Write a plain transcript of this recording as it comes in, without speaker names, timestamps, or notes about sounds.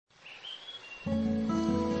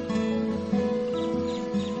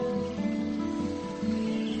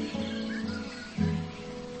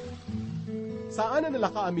saan na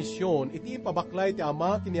nalaka ang misyon, iti ipabaklay ti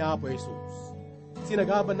Ama kini Apo Jesus.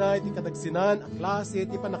 Sinagaba na iti kadagsinan a klase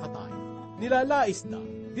iti panakatay. Nilalais da,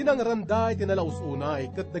 dinangranda iti nalausunay,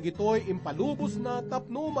 kat dagitoy impalubos na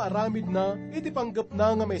tapno maaramid na, iti panggap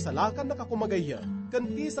na nga may salakan nakakumagaya,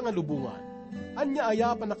 kanti sa nga lubungan. Anya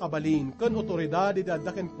aya pa nakabalin, kan otoridad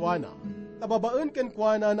idadaken kuana, tababaan ken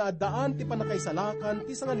kuana na addaan ti panakaisalakan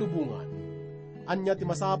ti sa nga lubungan. Anya ti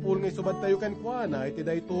masapul nga isubad tayo ken kuana, iti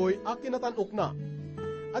daytoy akin natanok na.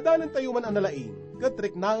 Adalan tayo man analaing,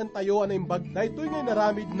 katriknaan tayo anaimbag daytoy ngay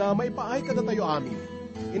naramid na maipaay kada tayo amin.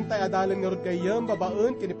 Intay adalan nga rod kayam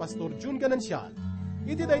babaan kini Pastor Jun Ganansyal.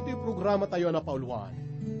 Iti daytoy programa tayo na pauluan.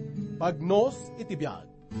 Pagnos iti biag.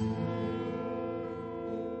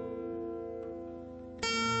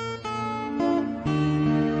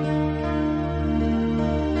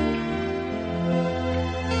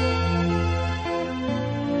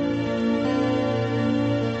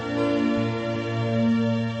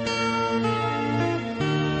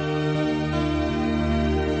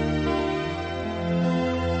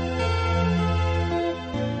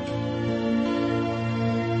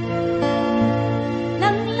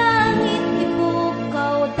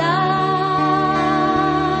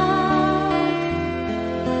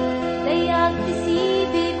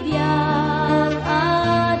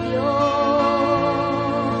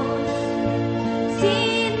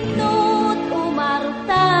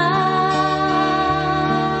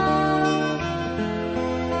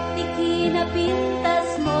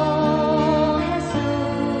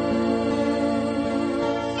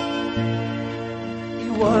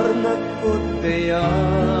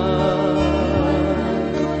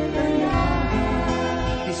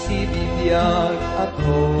 Isibibiyag at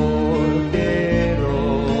kordero,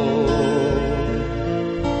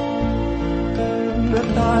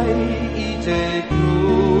 natay ijay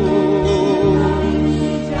krus,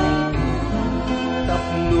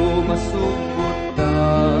 tapno masugot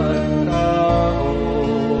at tao.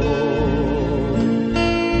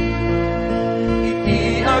 Iti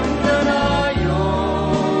agnanayo,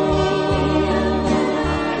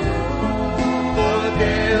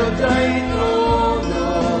 kordero jay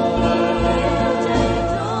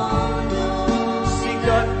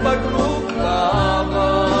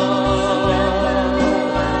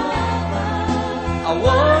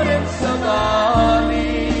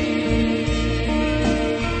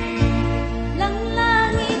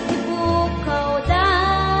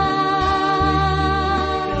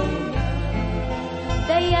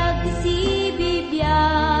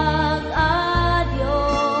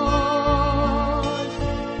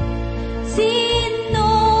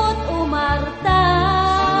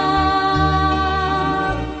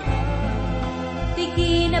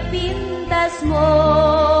mo,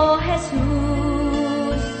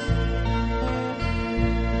 Jesus.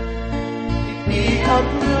 Itiak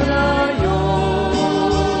na layo,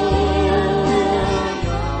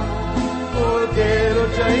 Kordero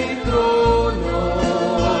jay trono,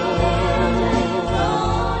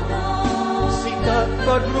 sikat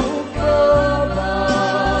pagrupama,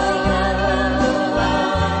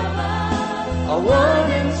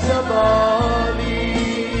 awanin sa bali.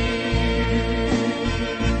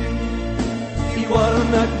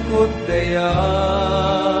 Warnat kudaya,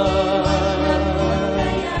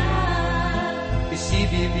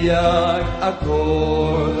 isibibiyag a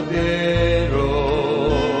kordero,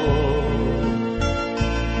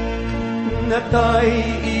 natay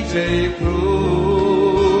ijay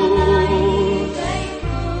krus,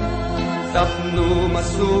 tapno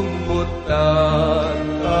masumbot at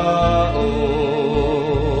tao.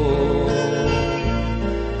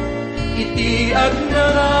 Iti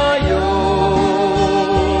agnanayo,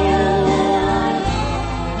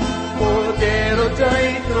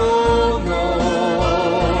 jay trono,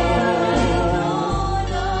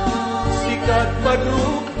 sikat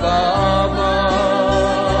pagrupama,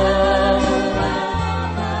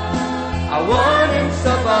 awanin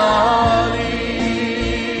sa bali,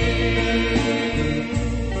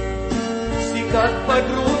 sikat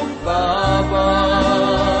pagrupama,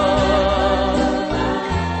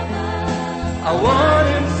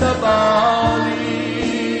 awanin sa bali.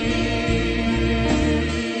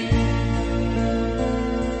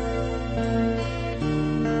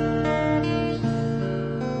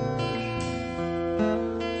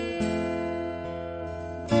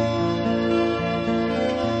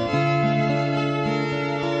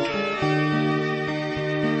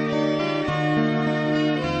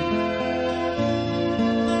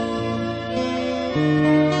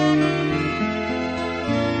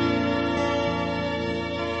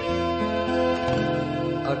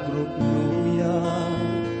 Agrupnuya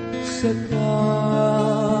sa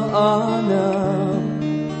kaana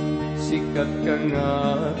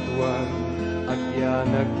kangatuan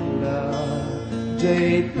agyanagla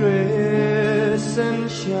jay presensyam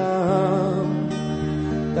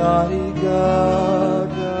tarigagay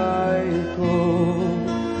ko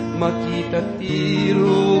makita ti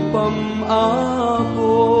rupam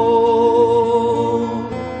apo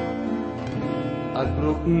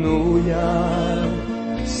agruknuyan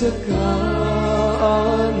sa kaanam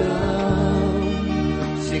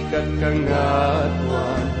sikat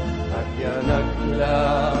kangatuan at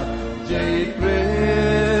yanagla jay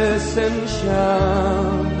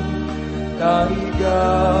presensyam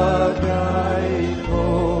tarigagay ko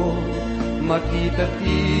makita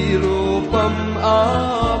ti rupam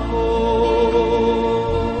apo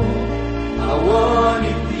awan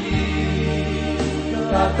iti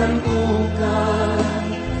katandukan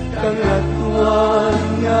kangatuan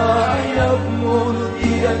nga ayab mo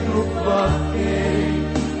di agrupake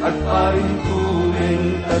at parintumin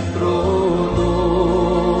at trono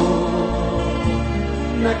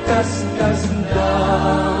nakaskas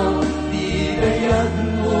daw di gayag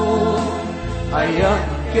mo ayak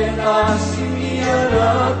ken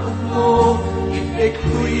asimiyarap mo itek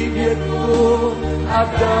kuibiyat ko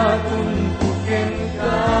agatun kuken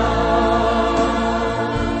ka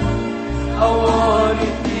awan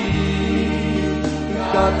iti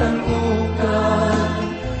ikatanukan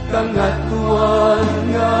kangatuan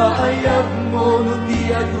nga ayab mo no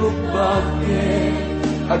di agrupake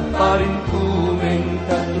agparin kumeng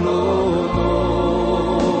katrono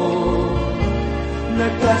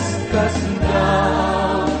nagasgas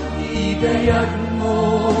daw igayag mo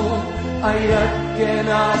ayat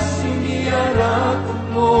kenasimiyarap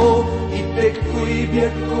mo itek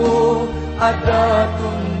kuibiyat ko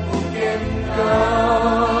adatun kuken ka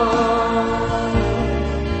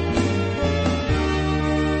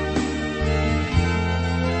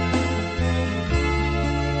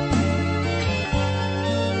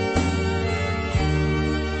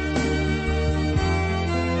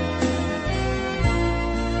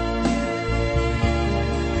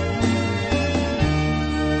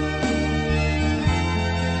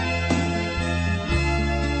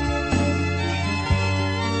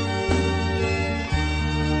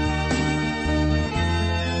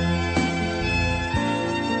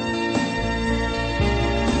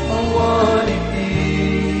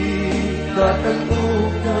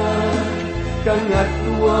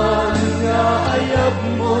kangatuan nga ayab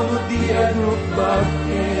mo di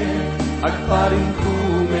agrupake agparin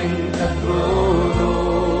kumeng katrono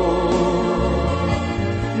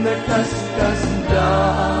nakaskas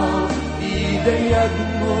daw idayag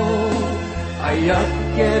mo ayat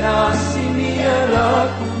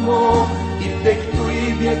kenasimiyarap mo itek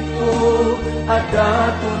tuibiyag ko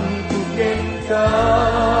adatun kuken ka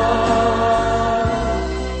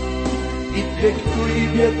itek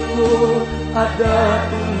tuibiyag ko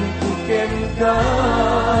adatun kuken ka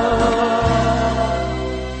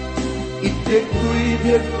itek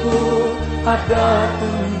tuibiyag ko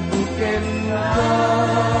adatun kuken ka.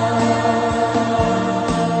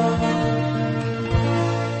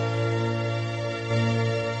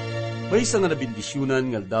 May isa nga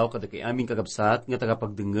nabindisyonan nga daw kada kay aming kagabsat nga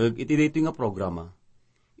tagapagdengeg iti daytoy nga programa.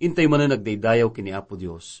 Intay man na nagdaydayaw kini Apo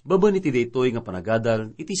Dios. Baban iti daytoy nga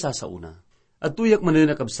panagadal iti sasauna. At tuyak man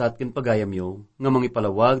na nakabsat ken pagayamyo nga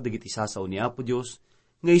mangipalawag dagiti sasao ni Apo Dios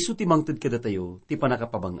nga isu ti mangted kada tayo ti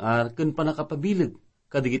panakapabangar ken panakapabileg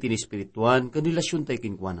kadagiti ni espirituan ken relasyon tayo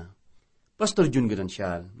kinkwana. Pastor Jun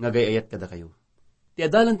Garansyal nga gayayat kada kayo. Ti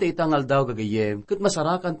adalan tayo itangal daw gagayem ket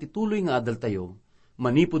masarakan ti tuloy nga adal tayo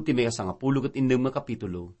manipod ti may kasangapulo ket indem nga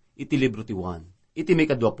kapitulo iti libro ti Juan. Iti may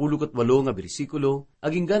kadwapulo ket walo nga bersikulo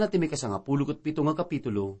aging gana ti may kasangapulo ket pito nga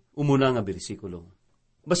kapitulo umuna nga bersikulo.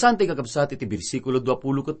 Basan tayo kakabsat iti bersikulo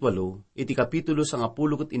 28 iti kapitulo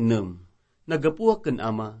 10 ket 6. Naggapuak ken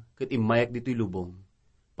ama ket immayak ditoy lubong.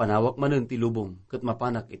 Panawak manen ti lubong ket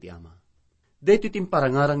mapanak iti ama. Daytoy ti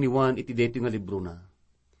parangarang ni Juan iti daytoy nga libro na.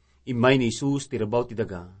 Immay ni Jesus ti rabaw ti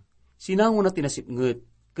daga. Sinango na tinasipnget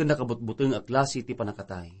ken nakabutbuteng a klase ti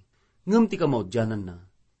panakatay. Ngem ti kamaudyanan na.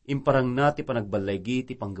 Imparang na ti panagbalaygi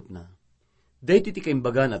ti panggep na. Daytoy ti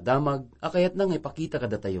kaimbagan a damag akayat na nga ipakita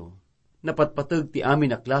kada tayo. Napatpateg ti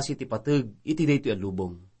amin a klase ti pateg iti daytoy a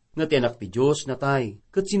lubong. Nga ti anak ti Diyos natay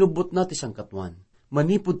ket sinubot na ti sangkatwan.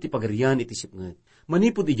 Manipod ti pagarian iti sipnget.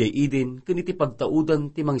 Manipod ijay idin ken iti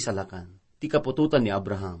pagtaudan ti mangisalakan. Ti kapututan ni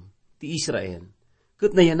Abraham, ti Israel.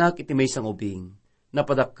 Ket nayanak iti maysang ubing.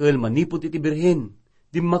 Napadakkel manipod iti birhen.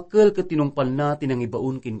 Dimmakkel ket tinungpal na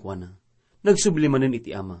tinangibaon kinkwana. Nagsublimanen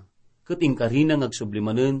iti ama. Ket ingkarina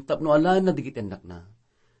ngagsublimanen tapno alan na digiti anak na.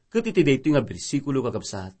 Ket iti daytoy nga bersikulo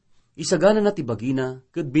kakabsat. Isagana na ti bagina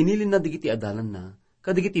ket binilin na digiti adalan na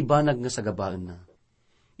kadigiti banag nga sagabaan na.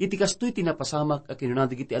 Iti kastoy tinapasamak a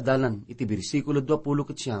kinunadig iti adalan, iti bersikulo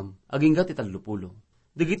 20 aging gati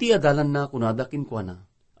 30. Digiti adalan na kunada kinkwana,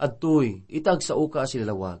 adtoy, itag sa uka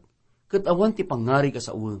asilalawag, ket awan ti pangari ka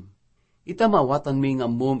sa uwem. Ita maawatan mi nga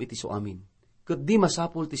ammom iti suamin, ket di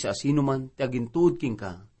masapol ti sa asinuman ti agintuod king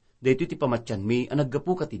ka, dayto ti pamatyan mi ang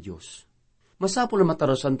naggapu ka ti Diyos. Masapol na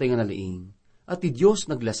matarosan tayo nga naliing, at ti Diyos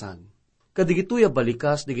naglasag. Kadigito'y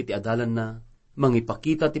balikas digiti adalan na,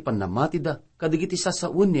 mangipakita ti pannamatida, kadigiti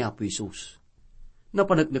sasaun ni Apo Isus.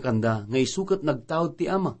 Napanagnakanda nga isukat nagtaod ti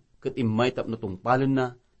Ama, ket imay tapno tungpalan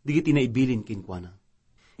na, digiti na ibilin kinkwana.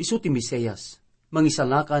 Isu ti Miseyas,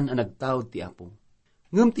 mangisalakan ang nagtaod ti Apo.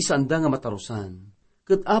 Ngem ti sanda nga matarusan,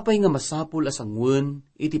 ket apay nga masapul asangwen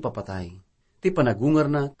iti papatay. Ti panagungar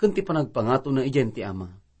na, ken ti panagpangato na ijen ti Ama.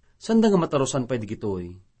 Sanda nga matarusan pa'y digitoy.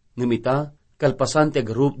 Ngem ita, kalpasan ti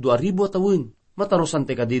agarup 2,000 atawin, matarusan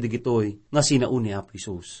ti kadidigitoy nga sinaun ni Apo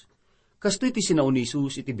Isus. Kastoy ti sinaun ni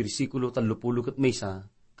Isus iti bersikulo 30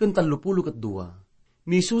 ken 32.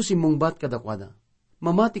 Ni Isus imungbat kadakwada,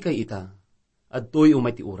 mamati kay ita, adtoy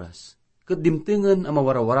umay ti oras, ket dimtengen a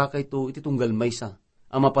mawarawara kay to iti tunggal maysa,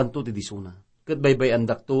 a mapanto ti disuna, ket baybay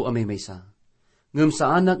andak to a may maysa. Ngem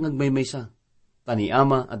sa anak ngagmaymaysa, tani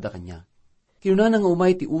Ama adda kanya. Kinuna nga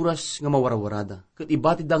umay ti oras nga mawarawarada, ket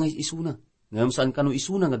ibatid dangay isuna, ngem saan kano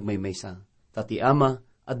isuna ngagmaymaysa, tati Ama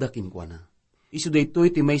adda kinkwana. Isu daytoy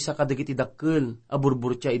ti maysa kadagiti dakkel a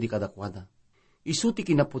burburtya idi kadakwada. Isu ti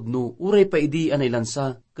kinapudno, uray pa idi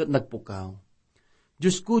anaylansa ket nagpukaw.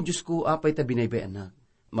 Diyos ko, apay ta binaybay anak.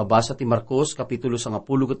 Mabasa ti Marcos, kapitulo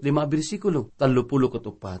 15, bersikulo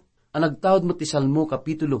 34. Ang nagtawad mo ti Salmo,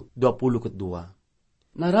 kapitulo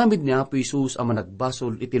 22. Naramid ni Apo Isus ang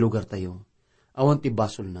managbasol iti lugar tayo. Awan ti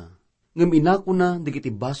basol na. Ngem inako na, digiti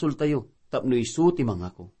basol tayo, tapno isu ti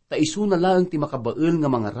mangako. Ta isu na lang ti makabael nga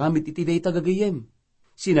mga ramid iti day tagagayem.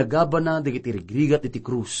 Sinagaba na, digiti rigrigat iti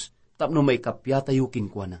krus, tapno may kapya tayo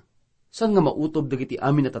kinkwana. San nga mautob digiti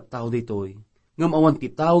amin at tattao daytoy, ngem awan ti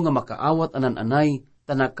tao nga makaawat anan-anay,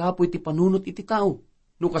 tanakapoy ti panunot iti tao,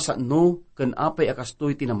 no kasano, ken apay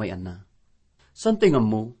akastoy tinamayan na. San tayo nga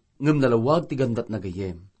mo, ngem nalawag ti gandat na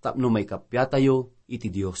gayem, tapno may kapya tayo iti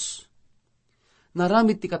Dios.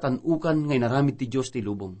 Naramid ti katanukan ngay naramid ti Diyos ti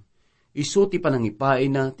lubong. Isu ti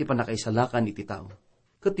panangipain na ti panakaisalakan iti tao.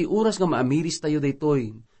 Ket ti oras nga maamiris tayo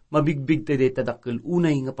daytoy, mabigbig tayo day tadakkel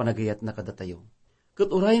unay nga panagayat na kada tayo.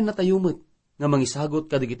 Ket urayan na tayo met, nga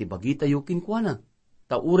mangisagot kadigiti bagi tayo kinkwana.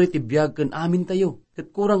 Tauray ti biag ken amin tayo,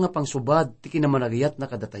 ket kurang nga pangsubad ti kinamanagayat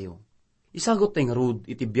na kada tayo. Isagot tayo nga rod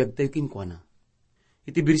iti biag tayo kinkwana.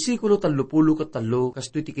 Iti bersikulo 33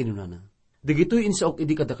 kastoy ti kinunana. Digito'y insaok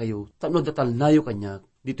idi kada kayo, tapno datal nayo kanyak,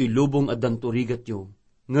 dito'y lubong at danturigat yo,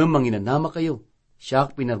 ngem manginanama kayo,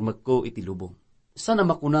 siyak pinarmak ko iti lubong. Sana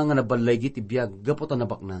makuna nga nabalay giti biyag, gapota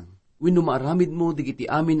nabaknang, wino maaramid mo digiti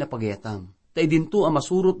amin na pagayatam, ta idinto ang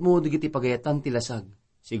masurot mo digiti pagayatan ti lasag,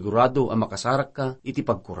 sigurado ang makasarak ka iti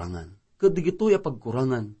pagkurangan. Ket digito'y a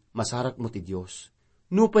pagkurangan, masarak mo ti Dios.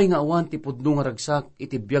 Nupay nga awan ti pudno nga ragsak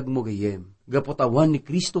iti biyag mo gayem, gapotawan ni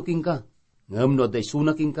Kristo king ka. Ngam no aday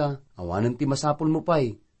sunaking ka, awanan ti masapol mo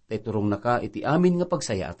pay, tay turong naka iti amin nga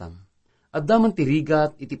pagsayaatam. At daman ti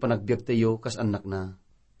rigat iti panagbiag tayo kas anak na,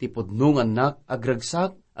 ti pudnong anak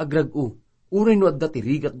agragsak agragu, uray no adda ti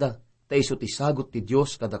rigat da, tay iso ti sagot ti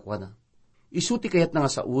Dios kadakwada. Isu ti kayat na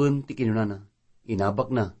nga sauen ti kinunana,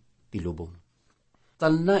 inabak na ti lubong.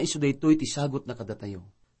 Talna isu daytoy ti sagot na kada tayo,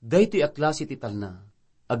 daytoy aklase ti talna,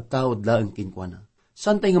 agtawad laeng kinkwana.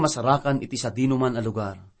 Santay nga masarakan iti sa dinuman a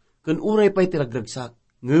lugar, ken uray pa'y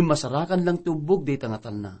tiragragsak, ngem masarakan lang tubog day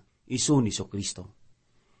tangatal na, isu ni Kristo.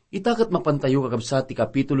 Itakat mapantayo kakabsat ti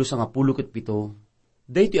kapitulo 17,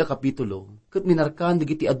 daytoy a kapitulo, ket minarkan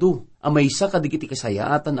digiti adu, amaysa ka digiti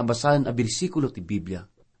kasayaatan abasan a bersikulo ti Biblia.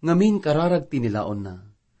 Ngamin kararag tinilaon na.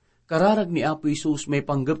 Kararag ni Apo Isus may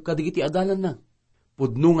panggap ka digiti adalan na.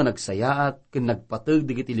 Pudno nga nagsayaat, ken nagpateg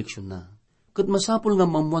digiti leksyon na. Ket masapol nga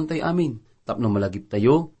mamuan tayo amin, tapno malagip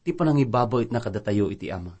tayo, ti panangibabait na kada tayo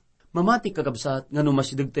iti Ama. Mamati kakabsat nga no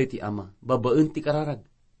masidag tayo ti Ama, babaen ti kararag.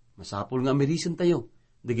 Masapol nga amerisen tayo,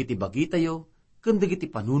 dagiti bagi tayo, ken dagiti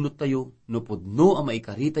panunot tayo, no pudno ang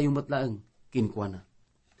maikari tayo matlaeng, kinkwana.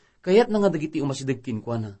 Kayat na nga dagiti umasidag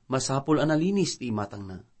kinkwana, masapol analinis ti imatang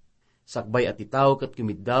na. Sakbay at itaw kat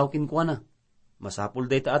kumiddaw kinkwana.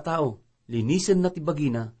 Masapol day ta atao, linisen na ti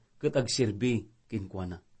bagina, kat agsirbi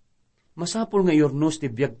kinkwana. Masapol nga iornos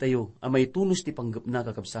ti biag tayo, amay tunos ti panggap na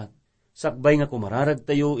kakabsat. Sakbay nga kumararag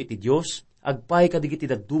tayo iti Diyos, agpay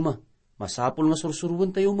kadigiti daduma, masapol nga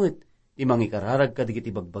sursuruan tayo met, ti mangikararag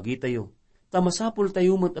kadigiti bagbagi tayo, ta masapol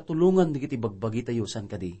tayo met at tulungan digiti bagbagi tayo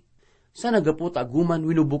san kadi. Sa nagapot aguman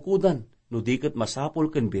winubukudan, No di ket masapol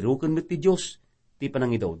ken biruken met ti Dios, ti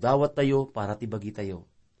panangidawdawat tayo para ti bagi tayo.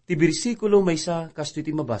 Ti bersikulo maysa kasto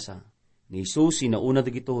ti mabasa. Ni Jesus sinauna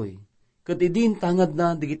dagitoy, ket idin tangad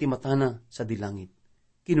na digiti matana sa dilangit.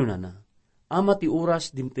 Kinunana, Ama ti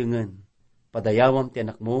oras dimtengen, padayawam ti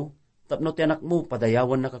anak mo, tapno ti anak mo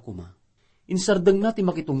padayawan na kakuma. Insardeng na ti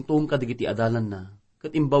makitungtong kadigiti adalan na,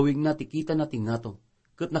 ket imbawig na ti kita na ti ngato,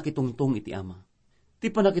 ket nakitungtong iti Ama. Ti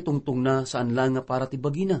panakitungtong na saan lang nga para ti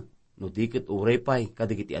bagina, no di ket uray pay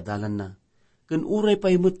kadigiti adalan na, ken uray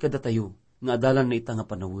pay met kada tayo, nga adalan na ita nga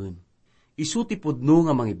panawin. Isu ti pudno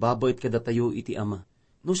nga mangibabait kada tayo iti Ama.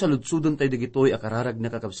 No saludsudon tayo dagitoy akararag na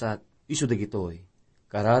kakabsat, isu dagitoy.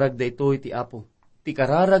 Kararag da itoy ti Apo. Ti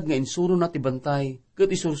kararag nga insuro na ti bantay, ket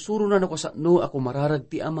isursuro na nakasano ako mararag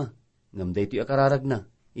ti Ama. Ngam da itoy akararag na,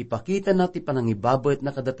 ipakita na ti panangibabait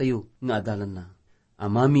na kada tayo nga adalan na.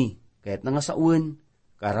 Amami, kayat na nga sauen,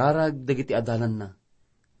 kararag dagiti adalan na.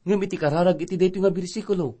 Ngam iti kararag iti daytoy nga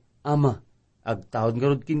bersikulo, Ama, agtaod nga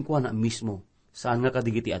rod kinkwa na mismo, saan nga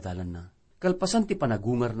kadigiti adalan na. Kalpasan ti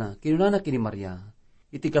panagungar na, kinunana kini Maria,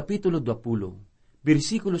 iti kapitulo 20,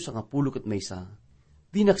 bersikulo 10 ket maysa,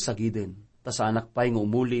 di naksagiden, ta sa anak pay nga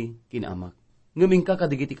umuli kinamak. Ngaming ka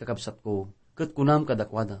kadigiti kakabsat ko, ket kunam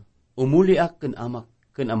kadakwada, umuli ak ken amak,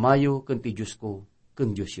 ken amayo, ken ti Diyos ko,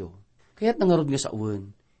 ken Diyosyo. Kaya't nangarod nga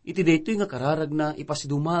sauen, iti daytoy nga kararag na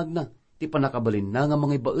ipasidumag na, ti panakabalin na nga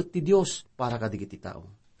mga ibaet ti Diyos para kadigiti tao.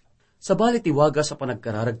 Sabali ti wagas sa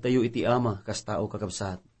panagkararag tayo iti Ama, kas tao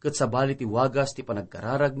kakabsat, ket sabali ti wagas ti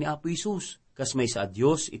panagkararag ni Apo Isus, kas may sa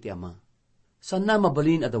Diyos iti Ama. San na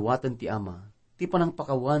mabalin adawatan ti Ama, ti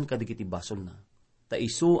panangpakawan kadigiti basol na, ta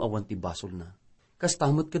isu awan ti basol na. Kas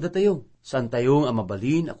tamot kada tayo, san tayo nga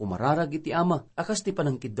mabalin ako mararag iti Ama, akas ti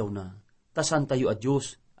panangkid daw na, ta san tayo a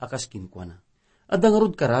Diyos, akas kinkwa na.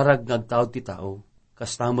 Adangarod kararag nga agtaod ti tao,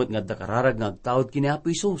 kas tamot nga adda kararag nga agtaod kini Apo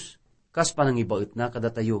Isus, kas panangibait na kada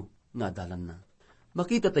tayo, nga adalan na.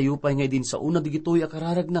 Makita tayo pa'y nga din sa una digitoy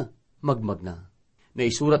akararag na, magmag na.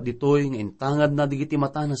 Naisurat ditoy nga intangad na digiti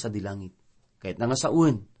matana sa dilangit. Kahit na nga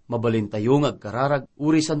saun, mabalin tayo nga agkararag,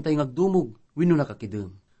 uri santay nga agdumog, wino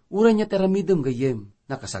nakakidem. Uray niya teramidem gayem,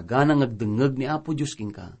 nakasagana nga agdengeg ni Apo Diyos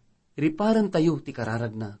king ka. Riparan tayo ti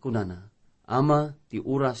kararag na, kunana, Ama ti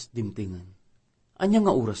oras dimtingan. Anya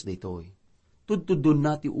nga oras daytoy? Tudtudon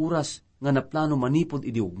na ti oras nga naplano manipod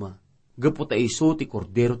idiugma. Gapo ta iso ti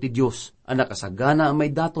kordero ti Diyos, anak kasagana ang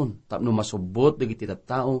may daton, tapno masubot dagiti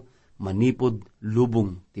tattao, manipod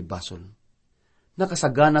lubong ti basol.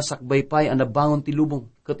 Nakasagana sakbay pay ang nabangon ti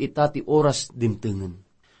lubong, kat ita ti oras dimtengen.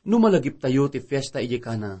 Numalagip tayo ti fiesta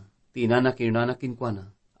ijekana, ti inana kinunana kinkwana,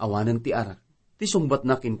 awanan ti arak, ti sungbat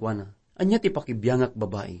na kinkwana, anya ti pakibiyangak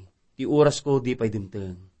babae, ti oras ko di pay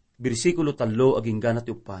dimtengen. Bersikulo 3 aging gana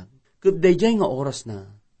ti upat, kat dayjay nga oras na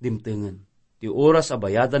dimtengen. Ti oras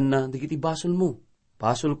abayadan na digiti basol mo.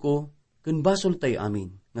 Basol ko, ken basol tayo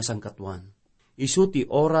amin, nga sangkatwan. Isu ti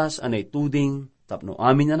oras anay tuding, tapno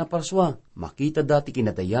amin na naparswa, makita dati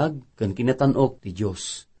kinadayag, ken kinatanok ti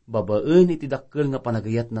Diyos. Babaen iti dakkel nga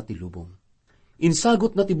panagayat na ti lubong.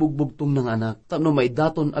 Insagot na ti bugbugtong ng anak, tapno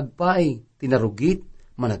maidaton agpaay, tinarugit,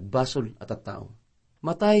 managbasol at tao.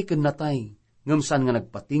 Matay ken natay, ngamsan nga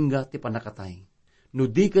nagpatingga ti panakatay.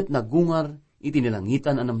 Nudiket nagungar, iti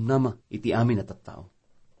nilangitan anamnama, iti amin at tao.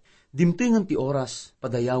 Dimtingan ti oras,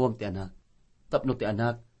 padayawam ti anak, tapno ti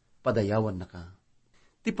anak, padayawan na ka.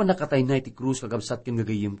 Ti panakatay na iti krus kagabsat ken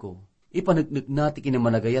gagayim ko, ipanagnig na ti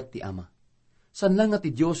kinamanagayat ti Ama. San lang nga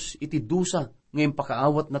ti Diyos iti dusa ngayon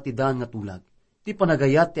pakaawat na ti daan nga tulag, ti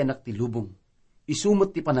panagayat ti anak ti lubong,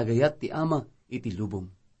 isumot ti panagayat ti Ama iti lubong.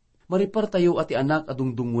 Maripar tayo at ti anak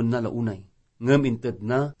adungdungon na launay, ngem inted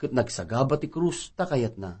na ket nagsagaba ti krus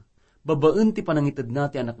takayat na. Babaen ti panangitid na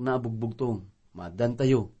ti anak na bugbugtong, madan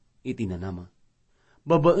tayo, iti nanama.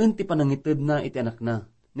 Babaen ti panangitid na iti anak na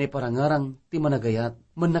parangarang ti managayat,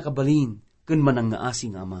 man nakabalin, ken manang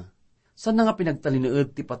ngaasing Ama. San na nga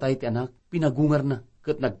pinagtalineed ti patay ti anak, pinagungar na,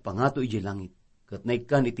 ket nagpangato iti langit. Ket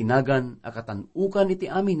naikkan itinagan, akatanukan iti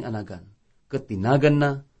amin anagan. Ket tinagan na,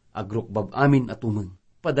 agrukbab amin atumeng.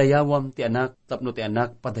 Padayawam ti anak, tapno ti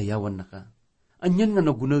anak, padayawan na ka. Anyan nga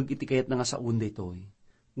nagunag iti kayat na nga saun daytoy.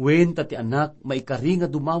 Wen ta ti anak, maikari nga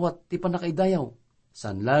dumawat ti panakaidayaw.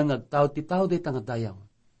 San lang agtaod ti tao day tangadayaw.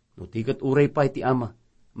 No tikat uray pa ti Ama,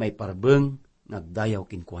 may parbeng nagdayaw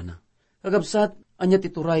kinkwana. Kagabsat, anya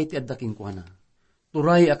ti turay ti adda kinkwana.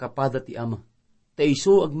 Turay akapada ti Ama. Ta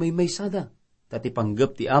iso ag may sada. Ta ti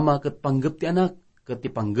panggep ti Ama ket panggep ti anak. Ket ti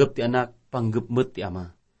panggep ti anak, panggep met ti Ama.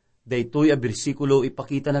 Daytoy a bersikulo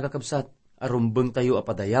ipakita na kakabsat. Arumbeng tayo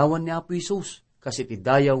apadayawan ni Apo Isus. Kasi ti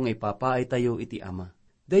dayaw nga ipapaay tayo iti Ama.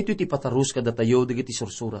 Daytoy ti patarus kada tayo digiti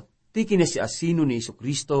sursurat. Ti kinasiasino ni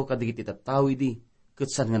Jesu-Kristo kadigiti tattao idi,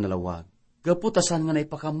 ketsan nga nalawag. Gaputasan nga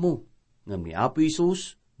naipakam mo. Ngam ni Apo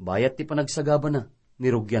Isus, bayat ti panagsagaba na,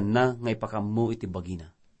 nirugyan na nga ipakam mo iti bagina.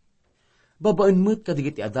 Babaan mo't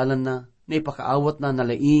kadigiti adalan na, naipakaawat na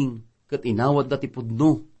nalaing, kat inawat da ti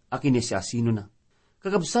pudno, a kinasiasino na.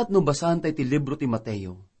 Kakabsat no basahan tayo ti libro ti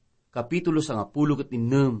Mateo, kapitulo 10 ket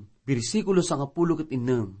 6, bersikulo 10 ket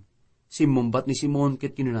 6, simmumbat ni Simon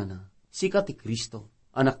ket kinunana, sika ti Kristo,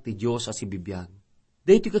 anak ti Diyos a si bibiyag.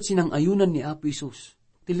 Dahito kat sinang ayunan ni Apo Isus,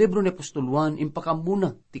 ti libro ni Apostol Juan,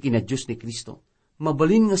 impakamuna ti kinadyos ni Kristo.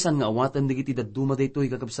 Mabalin nga san nga awatan digiti dadduma daytoy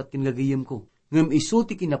kakabsat kinlagayem ko. Ngem isu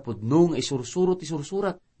ti kinapudno nga isursuro ti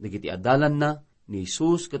sursurat, digiti adalan na ni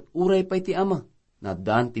Isus ket uray pay ti Ama.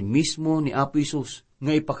 Nadaan ti mismo ni Apo Isus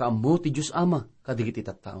nga ipakaammo ti Diyos Ama kadigiti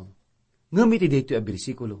tattao. Ngem iti daytoy a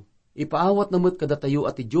bersikulo, ipaawat na met kadatayo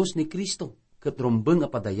at ti Diyos ni Kristo ket rumbeng a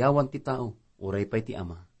padayawan ti tao, uray pay ti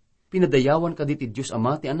Ama. Pinadayawan kaditi Diyos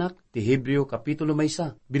Ama ti Anak, ti Hebreo kapitulo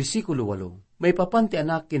 1, bersikulo 8. May papan ti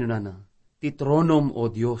Anak kinunana, ti tronom o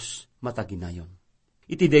Diyos mataginayon.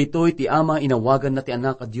 Iti daytoy ti Ama inawagan na ti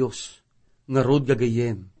Anak a Diyos. Ngarod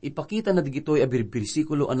gagayem, ipakita na digitoy a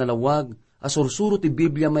bersikulo a nalawag, a sursuro ti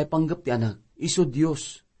Biblia may panggap ti Anak, iso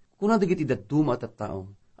Diyos. Kuna digiti dadduma at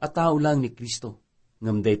tao, at tao lang ni Kristo.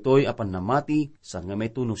 Ngam daytoy apan namati sa nga may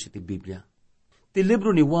tunos iti Biblia. Ti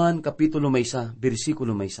libro ni Juan, kapitulo 1,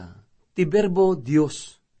 bersikulo 1. Ti berbo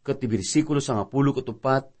Diyos, kat ti bersikulo 10 ket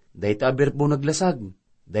 4, dayta a berbo naglasag.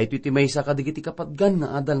 Dayto iti maysa kadigiti kapatgan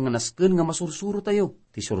nga adal nga nasken nga masursuro tayo.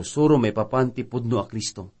 Ti sursuro may papan ti pudno a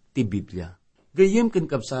Kristo, ti Biblia. Gayem ken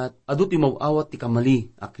kabsat, adu ti mawawat ti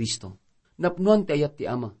kamali a Kristo. Napnuan ti ayat ti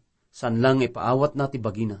Ama, san lang ipaawat na ti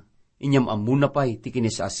bagina. Inyam amuna pay ti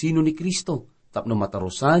kinasiasino ni Kristo, tapno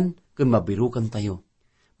matarusan ken mabirukan tayo.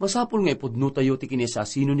 Masapul nga ipudno tayo ti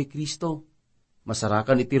kinasiasino ni Kristo.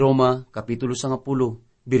 Masarakan iti Roma, kapitulo 10,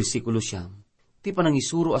 bersikulo 9. Ti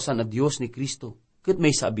panangisuro asan a Dios ni Kristo, ket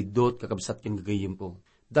may saabidot kakabsat ken gagayem ko.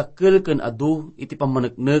 Dakkel ken adu iti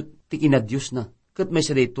pamaneknek ti kinadios na, ket may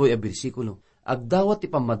sadaytoy a bersikulo. Agdawat ti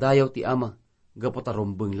pamadayaw ti Ama,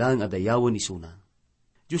 gapatarumbeng lang adayawan isuna.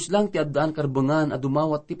 Diyos lang ti addaan karbengan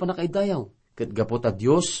adumawat ti panakaidayaw, ket gapota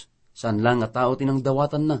Dios, san lang nga tao tinang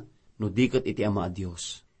dawatan na, no di ket iti Ama a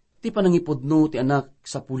Dios. Ti panangipudno ti Anak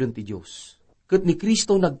sa pulen ti Dios. Ket ni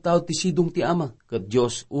Kristo nagtaod ti sidong ti Ama, ket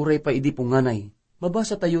Dios uray pa idi punganay.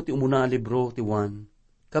 Mabasa tayo ti umuna a libro ti Juan,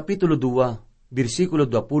 kapitulo 2, bersikulo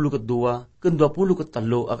 22 ken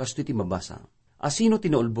 23 akas ti mabasa. Asino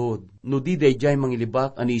tinaulbod, no di dayjay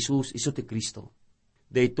mangilibak ani Isus iso ti Kristo.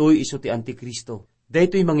 Daytoy iso ti Antikristo,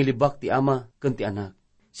 daytoy mangilibak ti Ama ken ti Anak.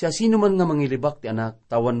 Si asino man nga mangilibak ti Anak,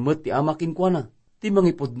 tawan met ti Ama kinkwana, ti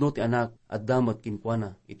mangipudno ti Anak, at damat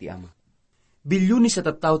kinkwana iti Ama. Bilyoni sa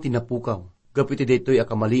tattao tinapukaw, gapiti daytoy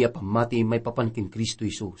akamali a pamati may papan kin Kristo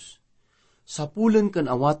Isus. Sapulen ken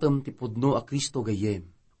awatem ti pudno a Kristo gayem.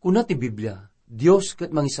 Kuna ti Biblia, Dios ket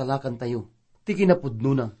mangisalakan tayo, ti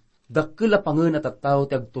kinapudno na. Dakkel a pangen at tattao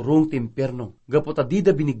ti agturong ti impierno, gapota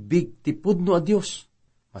dida binigbig ti pudno a Dios.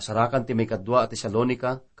 Masarakan ti may kadwa at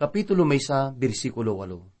Tesalonica, kapitulo 1, bersikulo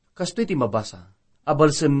 8. Kastoy ti mabasa,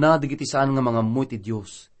 abalsen na digiti saan nga mga mo ti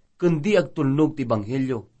Dios, kundi agtulnog ti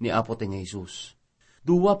Banghelyo ni Apo ti nga Jesus.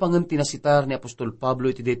 Duwa pangen tinasitar ni Apostol Pablo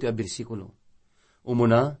iti dito a bersikulo.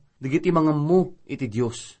 Umuna, digiti mga mo iti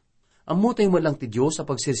Dios. Ammo tayo malang ti Dios sa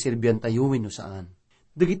pagsirsirbihan tayo no saan.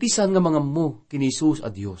 Digiti saan nga mga mo kini Jesus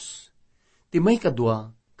a Dios. Ti may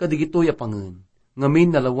kadwa, kadigitoy a pangen,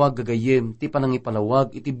 ngamin nalawag gagayem ti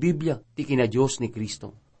panangipalawag iti Biblia ti kinadios ni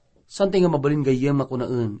Kristo. San nga mabalin gayem ako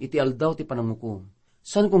naan iti aldaw ti panangukom.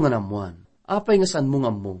 San ko nga namuan, apay nga san mo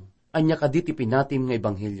nga mo, anya kaditi pinatim nga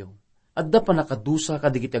ebanghelyo. Adda pa nakadusa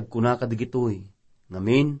kadigiti agkuna kadigitoy.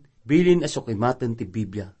 Ngamin, bilin aso kimaten ti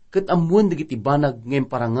Biblia. Ket amuan digiti banag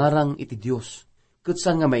ngem parangarang iti Dios. Ket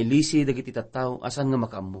san nga mailisi dagiti tattao asan nga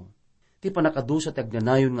makaammo. Ti panakadusa ti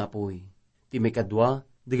agnanayon nga apoy. Ti may kadwa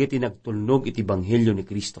dagiti nagtulnog iti Banghelyo ni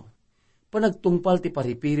Kristo. Panagtungpal ti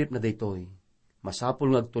paripirip na daytoy.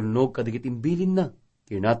 Masapul nga agtulnog kadigiti imbilin na.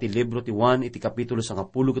 Kaya ti libro ti Juan iti kapitulo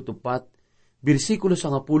 10 ket 4, bersikulo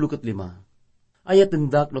 10 ket 5. Ayat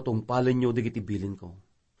tendak no tungpalen nyo digiti bilin ko.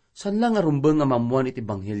 San lang arumbeng nga mamuan iti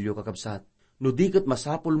Banghelyo kakabsat. No di ket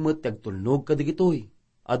masapul met ti agtulnog kadigitoy.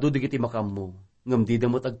 Adu digiti makammo. Ngam di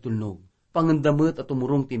damot agtulnog, pangandamet at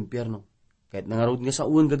tumurong ti impyerno. Kahit nangarod nga sa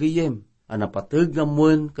uwan gagayem, anapateg nga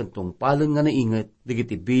muan kantong palang nga naingat,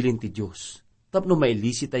 digiti bilin ti Diyos. Tapno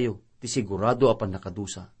mailisi tayo, ti sigurado apan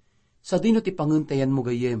nakadusa. Sa dino ti pangantayan mo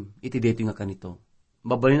gayem, iti deti nga kanito.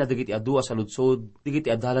 Mabalin at digiti adua sa lutsod, digiti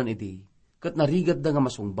adalan iti, kat narigad da nga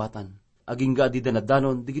masungbatan. Aging ga di da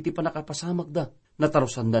nadanon, digiti pa nakapasamag da,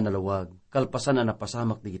 natarusan da nalawag, kalpasan na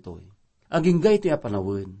napasamak di gitoy. Aging gay ito'y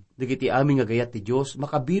apanawin, digiti aming agayat ti Diyos,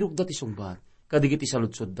 makabirog da ti sungbat, kadigiti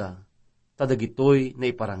saludsod da, tadagitoy na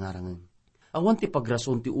iparangarangan. Awan ti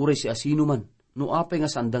pagrason ti uray si asino man, no apay nga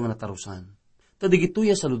sandang natarusan.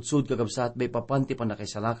 Tadigitoy saludsod kakabsat bay papanti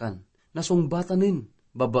panakaisalakan, nasungbatanin,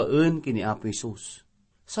 babaan kini Apo Isus.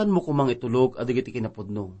 San mo kumang itulog adigiti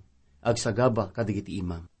kinapodno, agsagaba kadigiti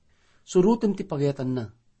imam. Surutem ti pagayatan na,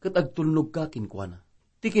 kat agtulnog ka kinkwana.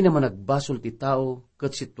 Ti kinaman nagbasol ti tao,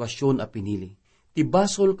 kat sitwasyon a pinili. Ti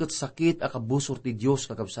basol kat sakit a kabusor ti Diyos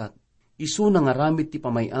kakabsat. Isu nangaramid ti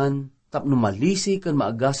pamayan, tapno malisi kan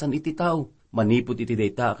maagasan iti tao, manipod iti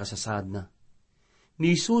dayta a kasasaad na.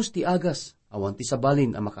 Ni Isus ti agas, awan ti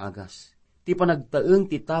sabalin a makaagas. Ti panagtaeng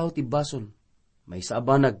ti tao ti basol, may sa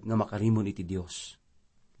abanag nga makarimon iti Diyos.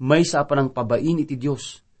 May sa apanang pabain iti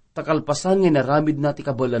Diyos, takalpasan nga naramid na ti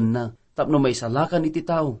kabalan na, tapno may salakan iti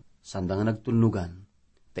tao, sanda nga nagtulnugan.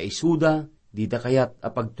 Ta isuda, di da kayat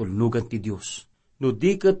apagtulnugan ti Diyos. No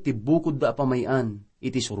diket ti bukod da apamayan,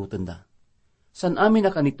 iti surutan da. San amin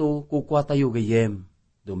na kanito kukwa tayo gayem,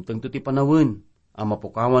 dumteng to ti panawin, ang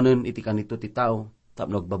mapukawanan iti kanito ti tao,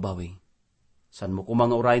 tapno agbabawi. San mo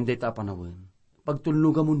kumanga urayin day ta panawin,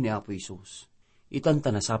 pagtulnugan mo ni Apo Isus.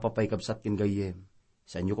 Itanta na sapa pa'y kabsat kin gayem.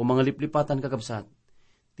 San nyo kumanga liplipatan kakabsat,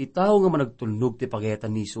 ti tao nga managtulnog ti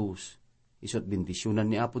pagayatan ni Isus, isot bendisyonan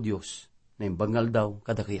ni Apo Diyos, na imbangal daw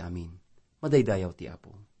kada kay amin. Madaydayaw ti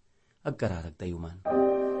Apo. Agkararag tayo man.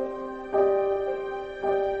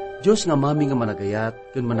 Diyos nga mami nga managayat,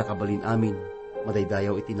 kun manakabalin amin,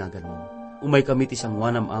 madaydayaw itinagan mo. Umay kami ti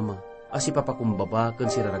sangwanam ama, as ipapakumbaba kun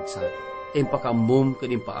siraragsa. Kaya impakaamom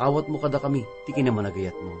kun impaawat mo kada kami, ti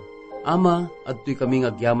kinamanagayat mo. Ama, adto'y kami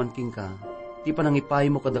ngagyaman king ka, ti panangipay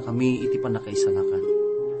mo kada kami, iti panakaisalakan.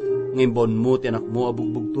 Ngayon bon mo ti anak mo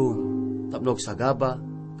abugbugto, tapnog sagaba,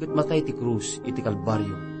 ket matay ti krus iti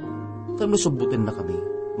kalbaryo. Tapno subutin na kami,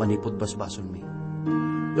 manipod basbason mi.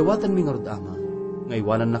 Dawatan mi nga rod ama,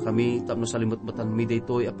 ngaywanan na kami, tapno salimot-batan mi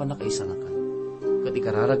daytoy a panakaisalakan. Ket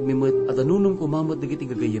ikararag mi met, at anunong kumamot digiti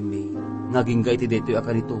gagayem mi, ngaging gay ti daytoy a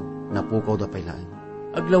kanito, napukaw da paylaan.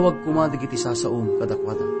 Aglawag kumadigiti sasaom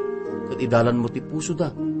kadakwada, ket idalan mo ti puso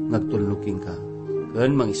da, ngagtulnuking ka.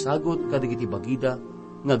 Ken mangisagot kadigiti bagida,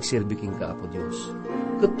 ngagserbiking ka Apo Diyos.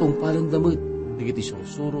 Ket tungpalan damet, digiti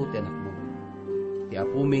sursuro ti anak mo. Ti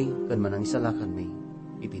Apo mi, kan manang isalakan mi,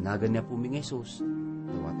 itinagan ni Apo mi nga Isus,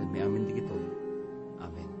 dawatan mi amin digitoy.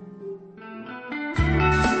 Amen.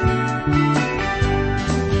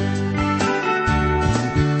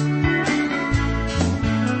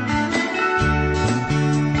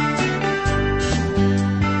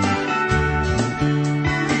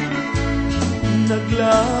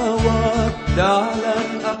 Naglawat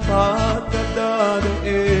dalan apat kadadang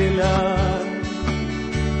elan,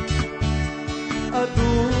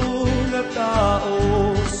 aduna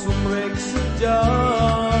tao sumrek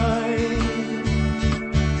sadyay,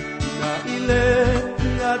 nailet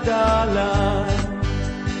nga dalan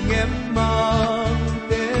ngemang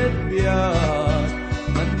tedbiat,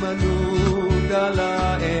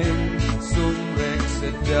 manmanudalaen sumrek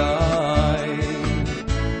sadyay.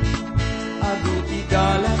 Aduti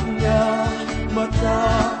dalan nga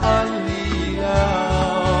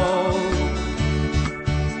mataalilaw,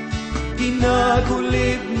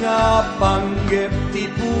 tinagulit nga panggep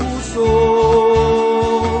ti puso,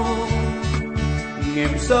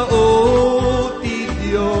 ngem sao ti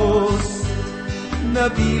Dios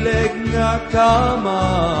nabileg nga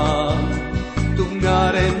kamang,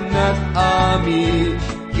 tungaren at ami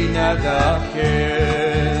kinadakes.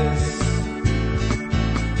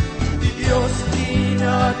 Di Dios di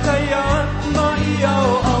na kaya't maiyaw